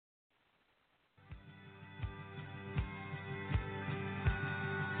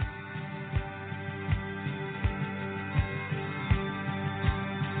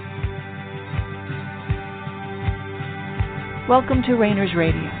Welcome to Rainers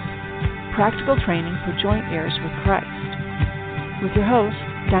Radio, practical training for joint heirs with Christ, with your host,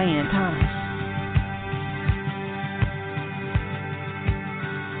 Diane Thomas.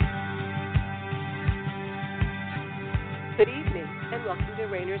 Good evening, and welcome to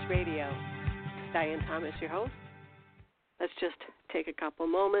Rainers Radio. It's Diane Thomas, your host. Let's just take a couple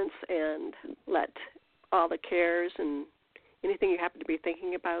moments and let all the cares and anything you happen to be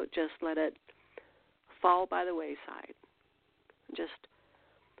thinking about, just let it fall by the wayside. Just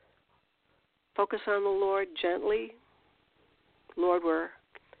focus on the Lord gently. Lord, we're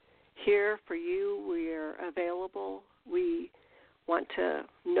here for you. We are available. We want to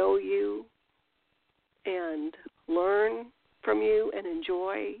know you and learn from you and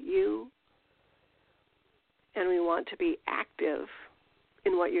enjoy you. And we want to be active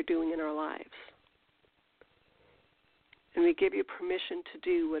in what you're doing in our lives. And we give you permission to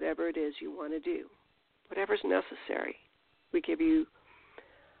do whatever it is you want to do, whatever's necessary. We give you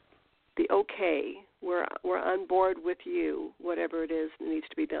the okay. We're on board with you, whatever it is that needs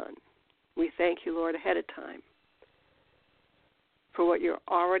to be done. We thank you, Lord, ahead of time for what you're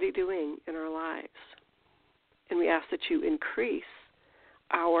already doing in our lives. And we ask that you increase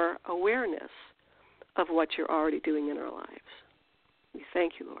our awareness of what you're already doing in our lives. We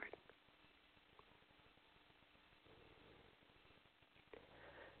thank you, Lord.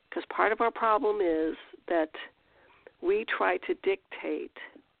 Because part of our problem is that we try to dictate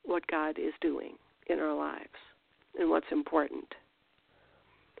what God is doing in our lives and what's important.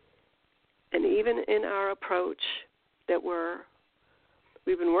 And even in our approach that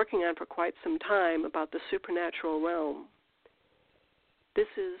we've been working on for quite some time about the supernatural realm, this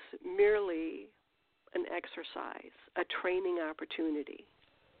is merely an exercise, a training opportunity.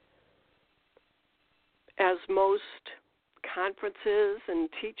 As most conferences and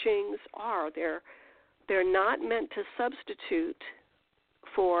teachings are, they're not meant to substitute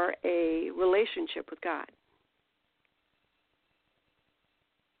for a relationship with God.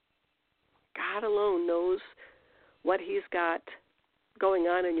 God alone knows what he's got going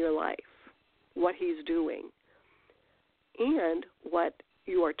on in your life, what he's doing, and what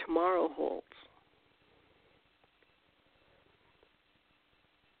your tomorrow holds.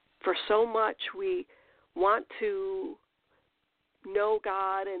 For so much we want to know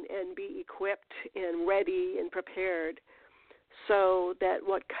God and be equipped and ready and prepared so that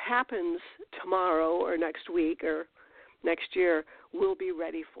what happens tomorrow or next week or next year, we'll be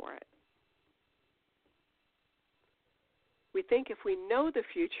ready for it. We think if we know the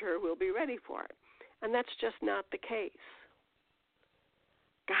future, we'll be ready for it. And that's just not the case.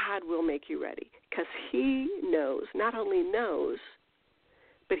 God will make you ready because he knows, not only knows,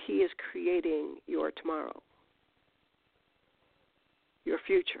 but he is creating your tomorrow, your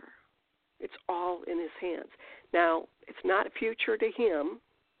future. It's all in his hands. Now, it's not future to him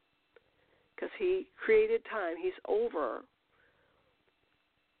because he created time. He's over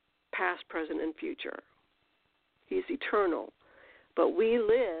past, present, and future. He's eternal. But we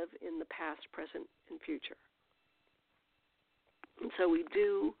live in the past, present, and future. And so we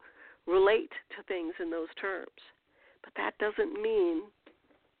do relate to things in those terms. But that doesn't mean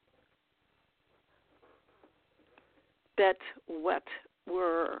that what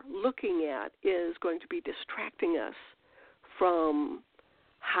we're looking at is going to be distracting us from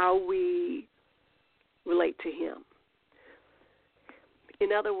how we relate to him.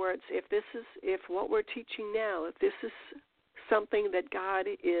 In other words, if what we're teaching now, if this is something that God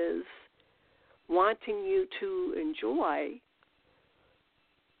is wanting you to enjoy,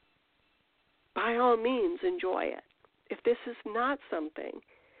 by all means enjoy it. If this is not something,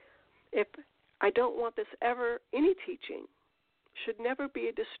 if I don't want this ever, any teaching should never be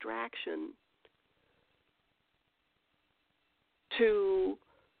a distraction to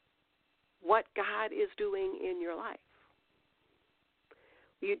what God is doing in your life.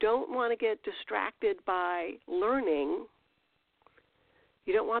 You don't want to get distracted by learning.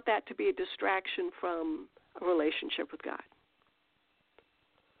 You don't want that to be a distraction from a relationship with God.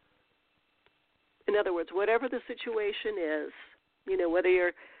 In other words, whatever the situation is, whether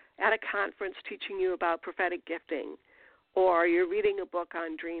you're at a conference teaching you about prophetic gifting, or you're reading a book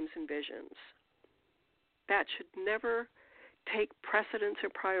on dreams and visions, that should never take precedence or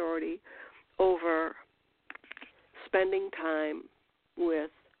priority over spending time with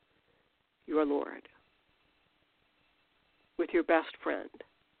your Lord, with your best friend,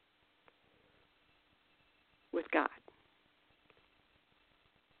 with God.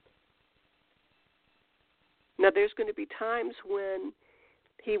 Now, there's going to be times when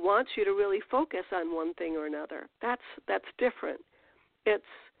he wants you to really focus on one thing or another. That's different. It's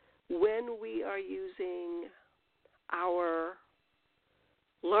when we are using our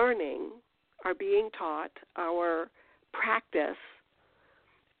learning, our being taught, our practice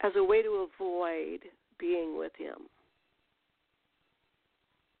as a way to avoid being with Him.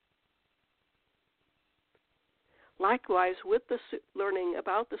 Likewise, with the learning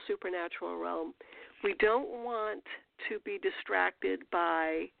about the supernatural realm, we don't want to be distracted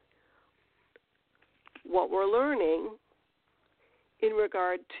by what we're learning in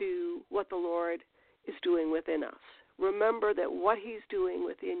regard to what the Lord is doing within us. Remember that what He's doing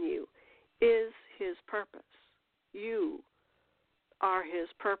within you is His purpose. You are His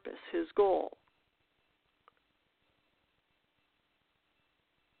purpose, His goal.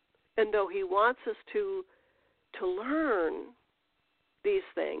 And though He wants us to learn these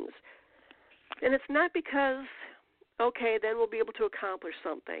things, and it's not because, okay, then we'll be able to accomplish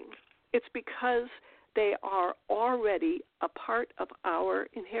something. It's because they are already a part of our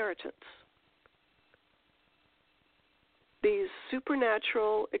inheritance. These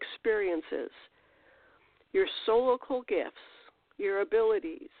supernatural experiences, your soulical gifts, your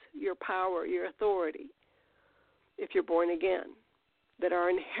abilities, your power, your authority, if you're born again, that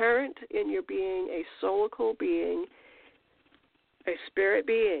are inherent in your being a soulical being, a spirit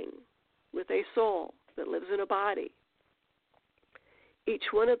being with a soul that lives in a body. Each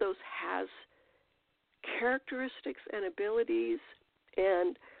one of those has characteristics and abilities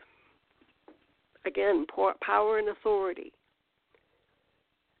and, again, power and authority.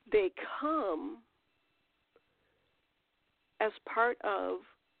 They come as part of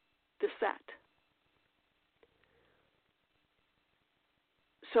the set.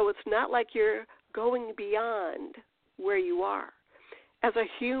 So it's not like you're going beyond where you are. As a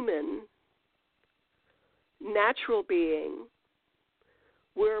human, natural being,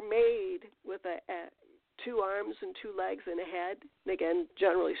 we're made with two arms and two legs and a head, and again,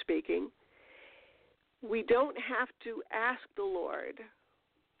 generally speaking. We don't have to ask the Lord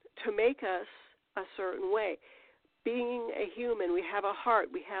to make us a certain way. Being a human, we have a heart,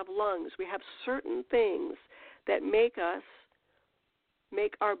 we have lungs, we have certain things that make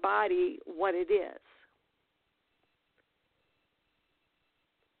our body what it is.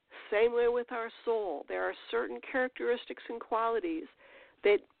 Same way with our soul. There are certain characteristics and qualities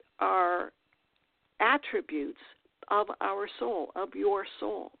that are attributes of our soul, of your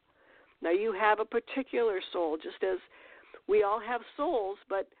soul. Now, you have a particular soul, just as we all have souls,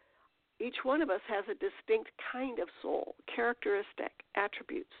 but each one of us has a distinct kind of soul, characteristic,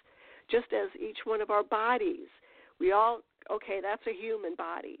 attributes, just as each one of our bodies. We all, okay, that's a human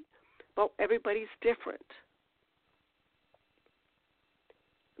body, but everybody's different.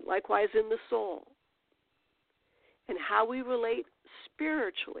 Likewise in the soul. And how we relate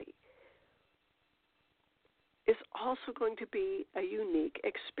spiritually is also going to be a unique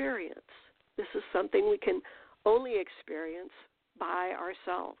experience. This is something we can only experience by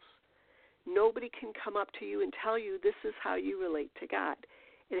ourselves. Nobody can come up to you and tell you this is how you relate to God.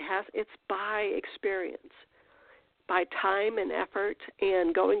 It's by experience, by time and effort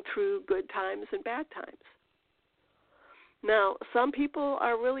and going through good times and bad times. Now, some people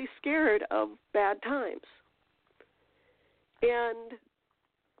are really scared of bad times. And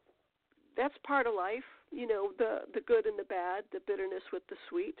that's part of life, the good and the bad, the bitterness with the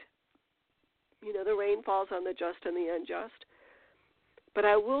sweet. The rain falls on the just and the unjust. But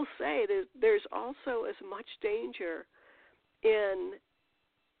I will say that there's also as much danger in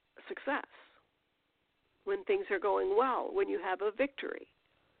success when things are going well, when you have a victory,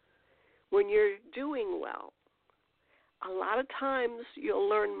 when you're doing well. A lot of times you'll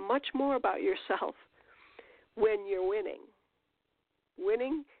learn much more about yourself when you're winning.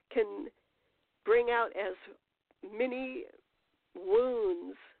 Winning can bring out as many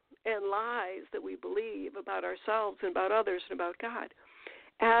wounds and lies that we believe about ourselves and about others and about God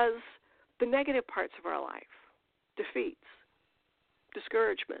as the negative parts of our life, defeats,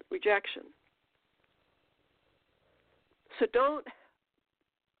 discouragement, rejection. So don't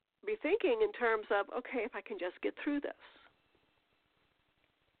be thinking in terms of, okay, if I can just get through this.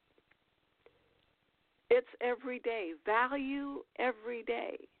 It's every day. Value every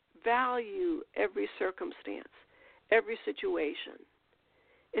day. Value every circumstance, every situation.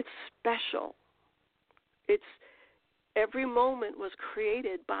 It's special. Every moment was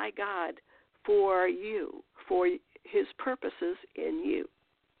created by God for you, for His purposes in you.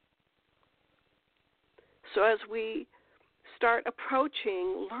 So as we start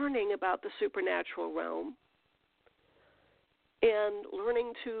approaching learning about the supernatural realm and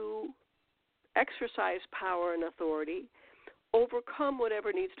learning to exercise power and authority, overcome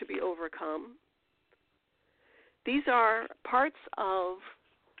whatever needs to be overcome, these are parts of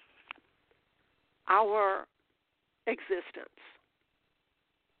our existence,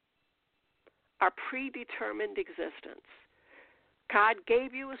 our predetermined existence. God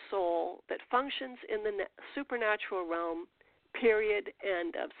gave you a soul that functions in the supernatural realm, period,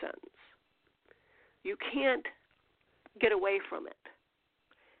 end of sentence. You can't get away from it.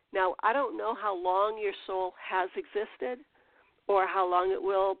 Now, I don't know how long your soul has existed or how long it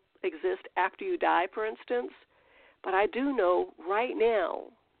will exist after you die, for instance, but I do know right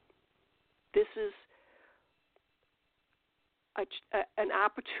now this is an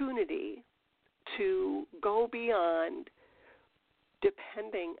opportunity to go beyond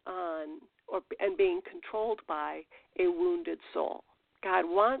depending on and being controlled by a wounded soul. God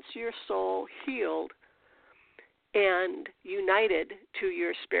wants your soul healed and united to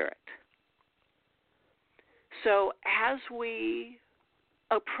your spirit. So as we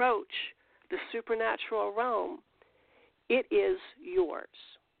approach the supernatural realm, it is yours.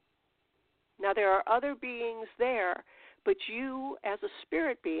 Now there are other beings there, but you as a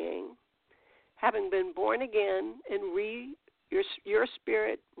spirit being, having been born again and your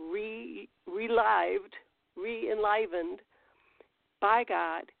spirit re-enlivened by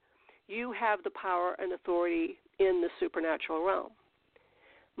God, you have the power and authority in the supernatural realm.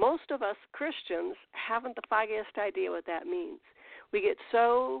 Most of us Christians haven't the foggiest idea what that means. We get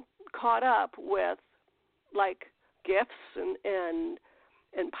so caught up with like gifts and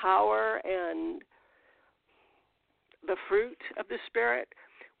power and the fruit of the Spirit.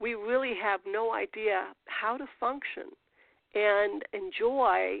 We really have no idea how to function and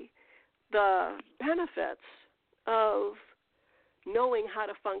enjoy the benefits of knowing how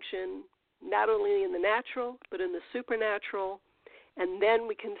to function not only in the natural but in the supernatural, and then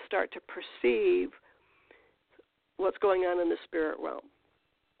we can start to perceive what's going on in the spirit realm.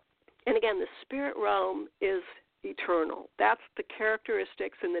 And again, the spirit realm is eternal. That's the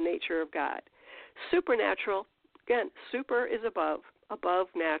characteristics and the nature of God. Supernatural, again, super is above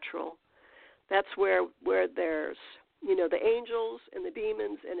natural. That's where there's, the angels and the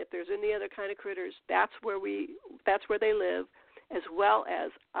demons, and if there's any other kind of critters, that's where they live, as well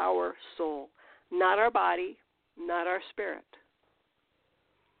as our soul. Not our body, not our spirit.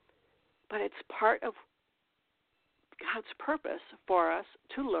 But it's part of God's purpose for us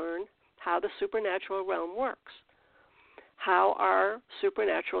to learn how the supernatural realm works, how our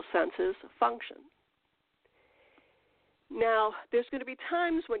supernatural senses function. Now, there's going to be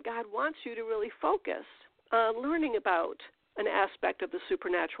times when God wants you to really focus on learning about an aspect of the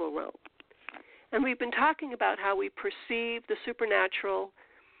supernatural realm. And we've been talking about how we perceive the supernatural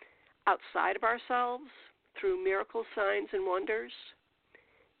outside of ourselves through miracle signs and wonders.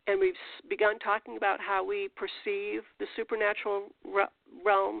 And we've begun talking about how we perceive the supernatural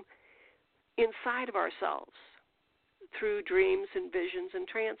realm inside of ourselves through dreams and visions and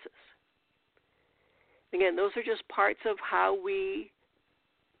trances. Again, those are just parts of how we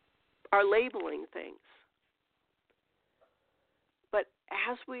are labeling things. But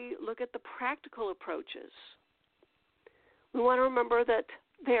as we look at the practical approaches, we want to remember that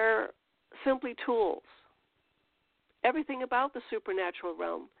they're simply tools. Everything about the supernatural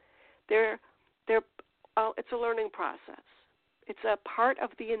realm, it's a learning process. It's a part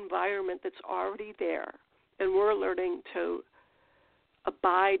of the environment that's already there, and we're learning to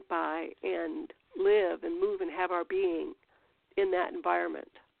abide by and live and move and have our being in that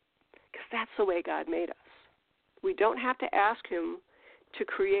environment, because that's the way God made us. We don't have to ask Him to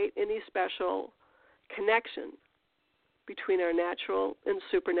create any special connection between our natural and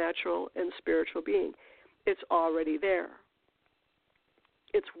supernatural and spiritual being. It's already there.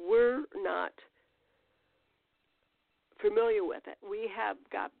 We're not familiar with it. We have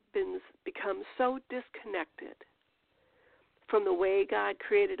become so disconnected from the way God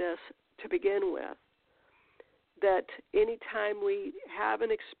created us to begin with that anytime we have an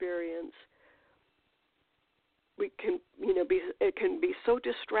experience, it can be so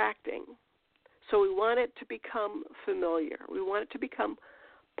distracting. So we want it to become familiar. We want it to become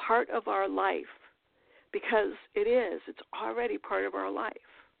part of our life, because it's already part of our life.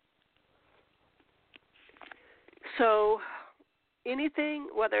 So anything,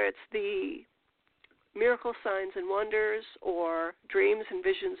 whether it's the miracle signs and wonders or dreams and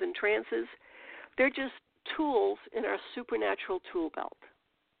visions and trances, they're just tools in our supernatural tool belt.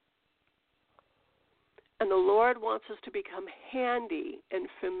 And the Lord wants us to become handy and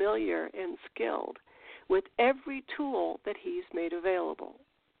familiar and skilled with every tool that He's made available.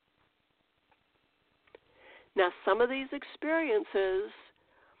 Now, some of these experiences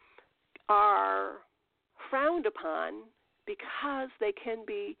are frowned upon because they can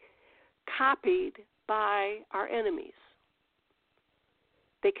be copied by our enemies.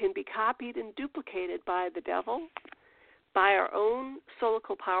 They can be copied and duplicated by the devil, by our own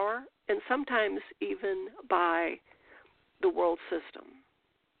soulical power, and sometimes even by the world system.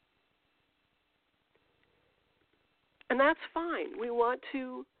 And that's fine. We want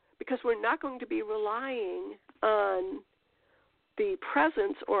to, because we're not going to be relying on the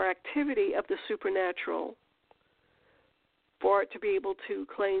presence or activity of the supernatural for it to be able to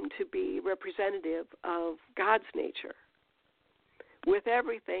claim to be representative of God's nature. With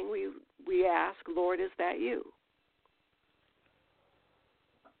everything, we ask, Lord, is that you?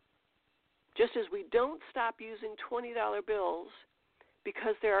 Just as we don't stop using $20 bills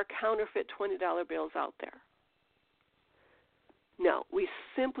because there are counterfeit $20 bills out there. No, we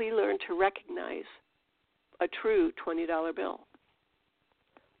simply learn to recognize a true $20 bill.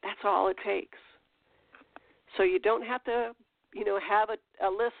 That's all it takes. So you don't have to, have a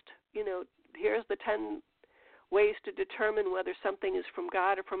list, here's the 10 ways to determine whether something is from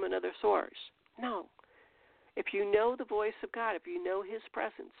God or from another source. No. If you know the voice of God, if you know His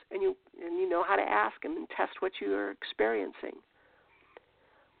presence, and you know how to ask Him and test what you are experiencing,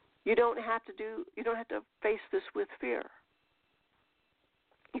 you don't have to face this with fear.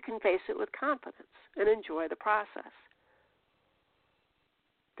 You can face it with confidence and enjoy the process.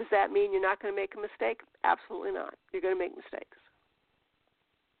 Does that mean you're not going to make a mistake? Absolutely not. You're going to make mistakes.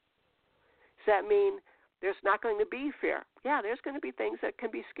 Does that mean there's not going to be fear? Yeah, there's going to be things that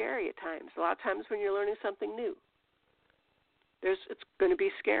can be scary at times. A lot of times when you're learning something new, it's going to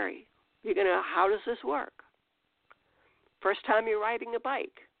be scary. You're going to, how does this work? First time you're riding a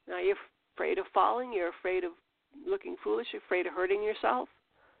bike. Now you're afraid of falling. You're afraid of looking foolish. You're afraid of hurting yourself.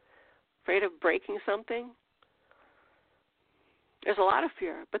 Afraid of breaking something. There's a lot of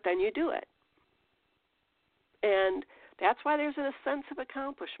fear, but then you do it. And that's why there's a sense of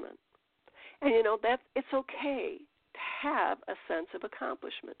accomplishment. And that it's okay to have a sense of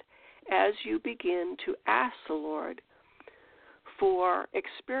accomplishment as you begin to ask the Lord for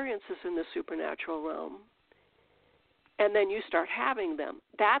experiences in the supernatural realm, and then you start having them.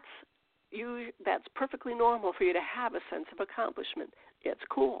 That's perfectly normal for you to have a sense of accomplishment. It's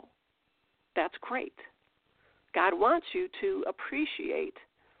cool. That's great. God wants you to appreciate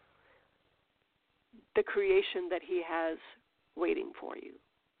the creation that He has waiting for you.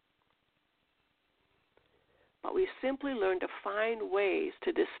 But we simply learn to find ways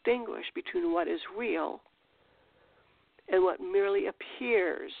to distinguish between what is real and what merely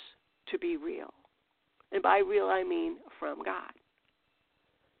appears to be real. And by real, I mean from God,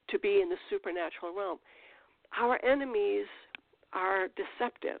 to be in the supernatural realm. Our enemies are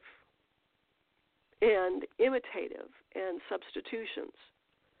deceptive and imitative and substitutions.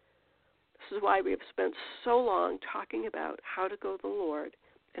 This is why we have spent so long talking about how to go to the Lord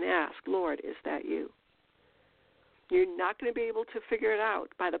and ask, Lord, is that you? You're not going to be able to figure it out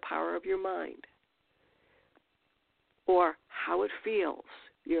by the power of your mind or how it feels,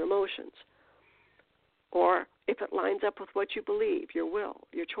 your emotions, or if it lines up with what you believe, your will,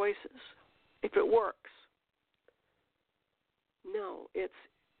 your choices, if it works. No, it's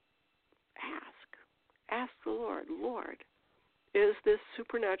ask. Ask the Lord, Lord, is this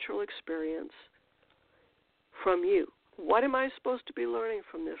supernatural experience from you? What am I supposed to be learning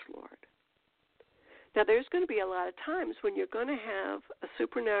from this, Lord? Now, there's going to be a lot of times when you're going to have a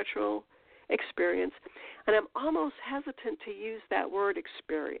supernatural experience, and I'm almost hesitant to use that word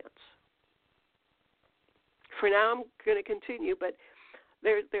experience. For now, I'm going to continue, but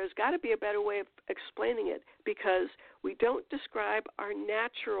there's got to be a better way of explaining it, because we don't describe our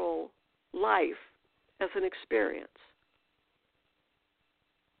natural life as an experience.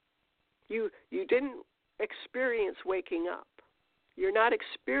 You didn't experience waking up. You're not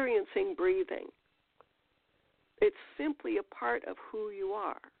experiencing breathing. It's simply a part of who you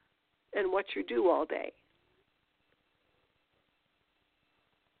are and what you do all day.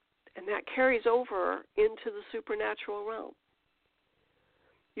 And that carries over into the supernatural realm.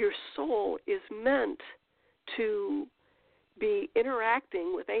 Your soul is meant to be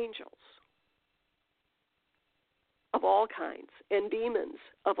interacting with angels of all kinds and demons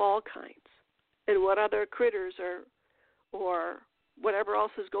of all kinds and what other critters or whatever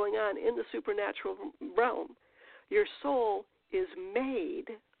else is going on in the supernatural realm. Your soul is made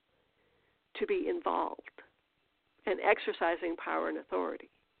to be involved and exercising power and authority.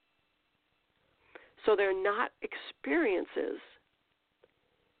 So they're not experiences.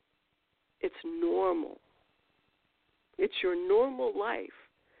 It's normal. It's your normal life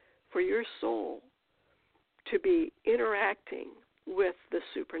for your soul to be interacting with the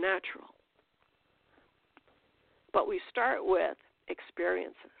supernatural. But we start with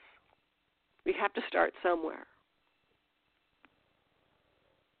experiences. We have to start somewhere.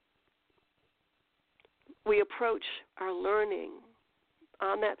 we approach our learning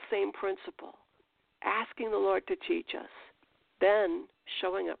on that same principle, asking the Lord to teach us, then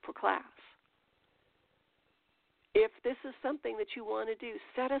showing up for class. If this is something that you want to do,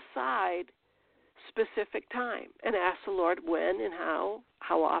 set aside specific time and ask the Lord when and how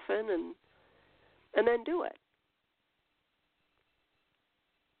often, and then do it.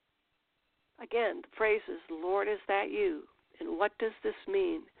 Again, the phrases, Lord, is that you? And what does this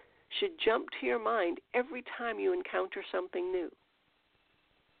mean? Should jump to your mind every time you encounter something new.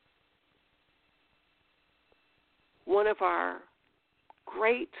 One of our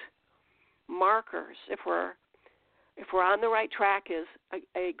great markers, if we're on the right track, is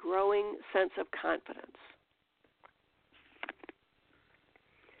a growing sense of confidence.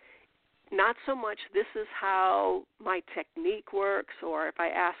 Not so much this is how my technique works, or if I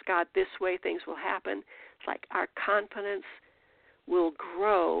ask God this way, things will happen. It's like our confidence will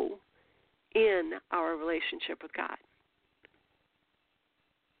grow in our relationship with God.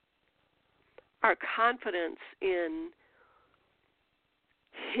 Our confidence in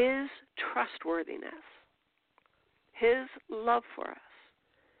His trustworthiness, His love for us,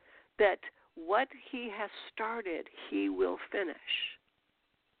 that what He has started, He will finish.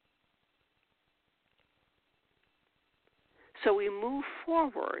 So we move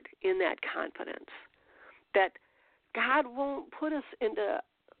forward in that confidence that God won't put us into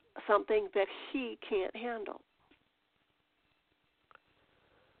something that He can't handle.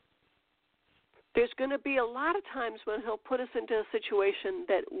 There's going to be a lot of times when He'll put us into a situation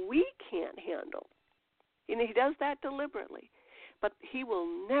that we can't handle. And He does that deliberately. But He will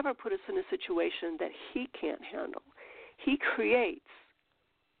never put us in a situation that He can't handle. He creates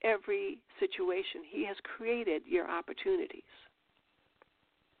every situation. He has created your opportunities.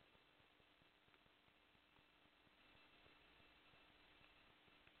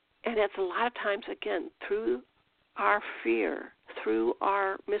 And it's a lot of times, again, through our fear, through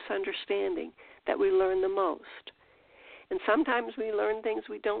our misunderstanding, that we learn the most. And sometimes we learn things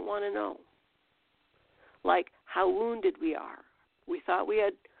we don't want to know, like how wounded we are. We thought we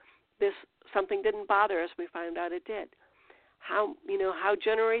had this, something didn't bother us, we found out it did. How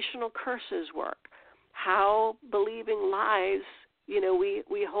generational curses work, how believing lies,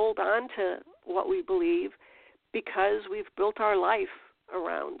 we hold on to what we believe because we've built our life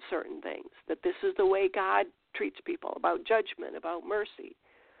around certain things, that this is the way God treats people, about judgment, about mercy,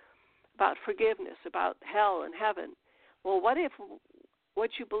 about forgiveness, about hell and heaven. Well, what if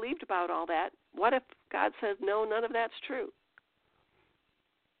what you believed about all that, what if God says, no, none of that's true?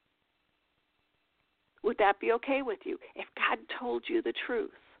 Would that be okay with you? If God told you the truth,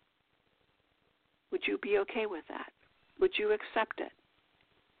 would you be okay with that? Would you accept it?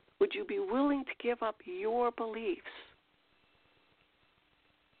 Would you be willing to give up your beliefs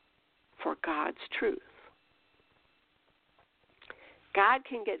for God's truth? God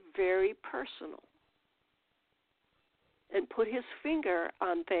can get very personal and put His finger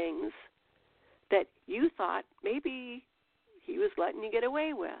on things that you thought maybe He was letting you get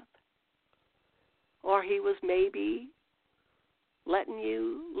away with, or He was maybe letting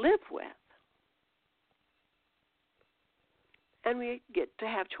you live with. And we get to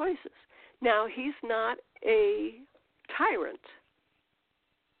have choices. Now, He's not a tyrant.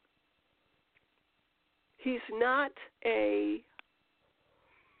 He's not a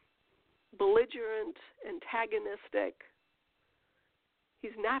belligerent, antagonistic.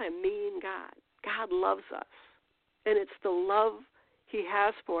 He's not a mean God. God loves us. And it's the love He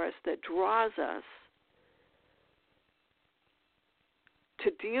has for us that draws us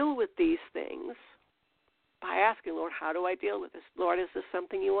to deal with these things by asking, Lord, how do I deal with this? Lord, is this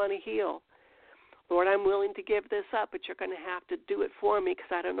something you want to heal? Lord, I'm willing to give this up, but you're going to have to do it for me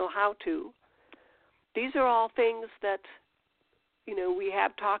because I don't know how to. These are all things that, we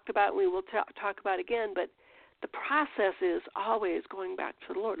have talked about and we will talk about again, but the process is always going back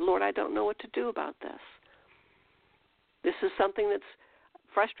to the Lord. Lord, I don't know what to do about this. This is something that's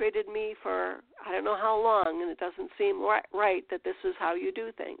frustrated me for I don't know how long, and it doesn't seem right that this is how you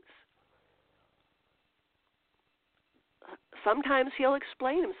do things. Sometimes He'll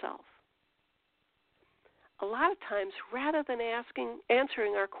explain Himself. A lot of times, rather than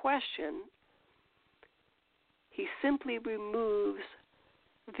answering our question, He simply removes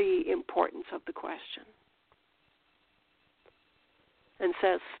the importance of the question and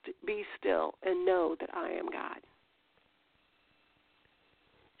says, be still and know that I am God.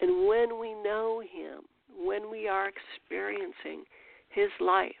 And when we know Him, when we are experiencing His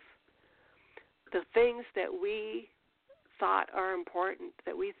life, the things that we thought are important,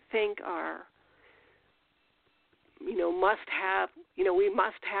 that we think are, we must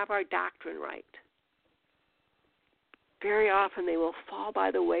have our doctrine right. very often they will fall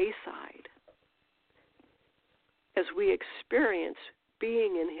by the wayside as we experience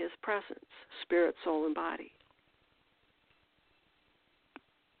being in his presence, spirit, soul, and body.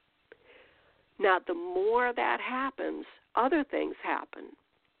 Now, the more that happens, other things happen.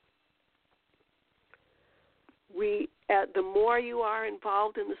 The more you are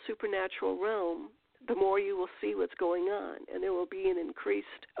involved in the supernatural realm, the more you will see what's going on, and there will be an increased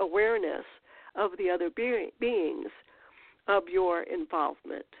awareness of the other beings of your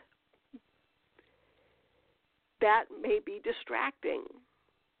involvement. That may be distracting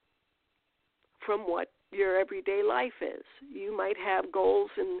from what your everyday life is. You might have goals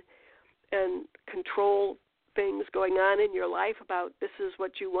and control things going on in your life about this is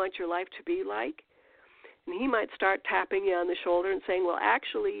what you want your life to be like. And he might start tapping you on the shoulder and saying, well,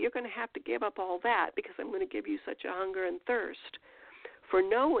 actually, you're going to have to give up all that because I'm going to give you such a hunger and thirst for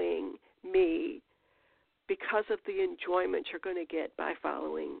knowing me because of the enjoyment you're going to get by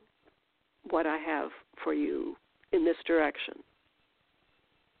following what I have for you in this direction.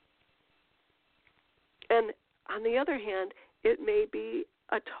 And on the other hand, it may be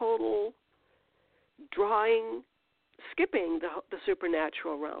a total skipping the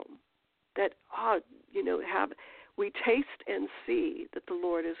supernatural realm. That, we taste and see that the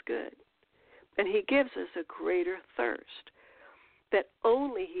Lord is good. And he gives us a greater thirst that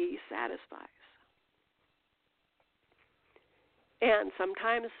only he satisfies. And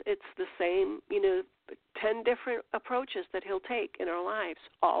sometimes it's the same, 10 different approaches that he'll take in our lives,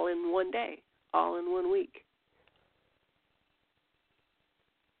 all in one day, all in 1 week.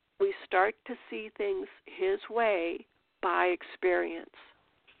 We start to see things his way by experience.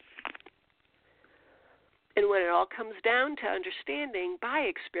 And when it all comes down to understanding by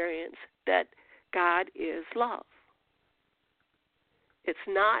experience that God is love. It's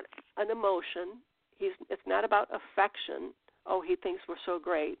not an emotion. It's not about affection. Oh, he thinks we're so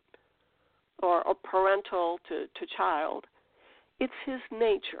great. Or parental to child. It's his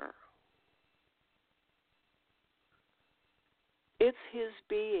nature. It's his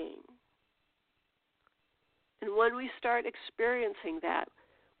being. And when we start experiencing that,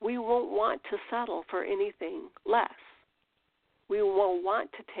 we won't want to settle for anything less. We will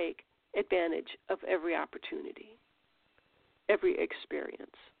want to take advantage of every opportunity, every experience.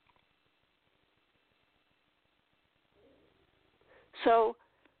 So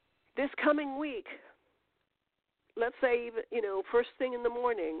this coming week, let's say, first thing in the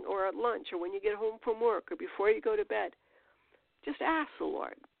morning or at lunch or when you get home from work or before you go to bed, just ask the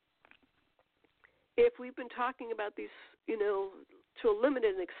Lord. If we've been talking about these, to a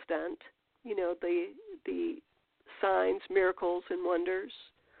limited extent, the signs, miracles, and wonders,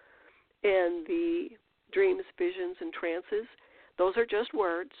 and the dreams, visions, and trances, those are just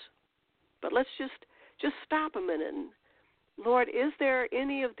words. But let's just stop a minute. And, Lord, is there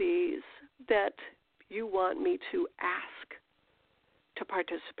any of these that you want me to ask to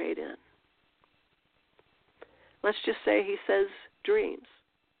participate in? Let's just say he says dreams.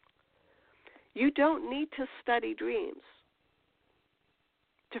 You don't need to study dreams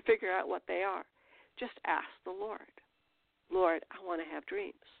to figure out what they are. Just ask the Lord. Lord, I want to have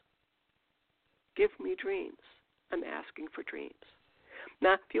dreams. Give me dreams. I'm asking for dreams.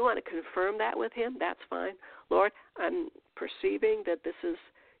 Now, if you want to confirm that with him, that's fine. Lord, I'm perceiving that this is,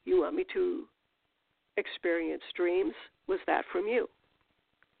 you want me to experience dreams. Was that from you?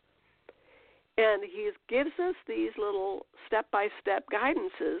 And he gives us these little step-by-step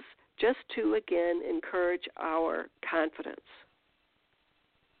guidances just to, again, encourage our confidence.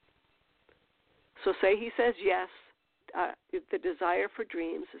 So say he says, yes, the desire for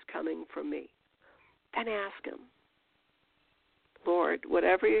dreams is coming from me. Then ask him, Lord,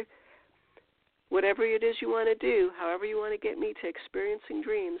 whatever it is you want to do, however you want to get me to experiencing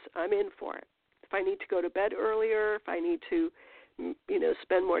dreams, I'm in for it. If I need to go to bed earlier, if I need to,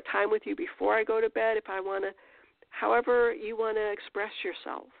 spend more time with you before I go to bed, if I want to, however you want to express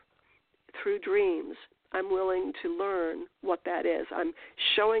yourself through dreams, I'm willing to learn what that is. I'm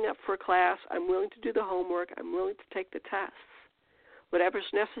showing up for class. I'm willing to do the homework. I'm willing to take the tests. Whatever's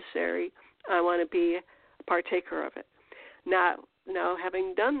necessary, I want to be a partaker of it. Now,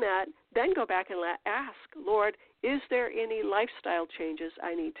 having done that, then go back and ask, Lord, is there any lifestyle changes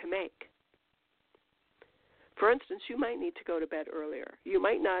I need to make? For instance, you might need to go to bed earlier. You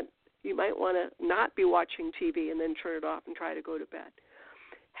might want to not be watching TV and then turn it off and try to go to bed.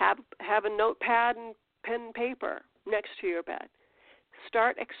 Have a notepad and pen and paper next to your bed.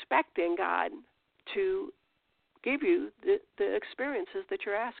 Start expecting God to give you the experiences that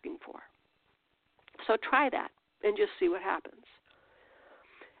you're asking for. So try that and just see what happens.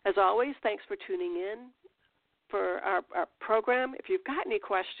 As always, thanks for tuning in. for our program. If you've got any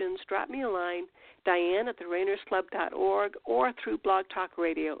questions, drop me a line, Diane@therainersclub.org, or through Blog Talk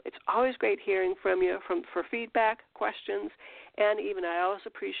Radio. It's always great hearing from you for feedback, questions, and even I always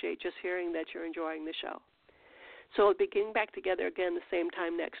appreciate just hearing that you're enjoying the show. So we'll be getting back together again the same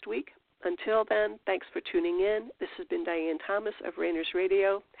time next week. Until then, thanks for tuning in. This has been Diane Thomas of Rainers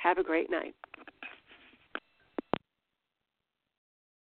Radio. Have a great night.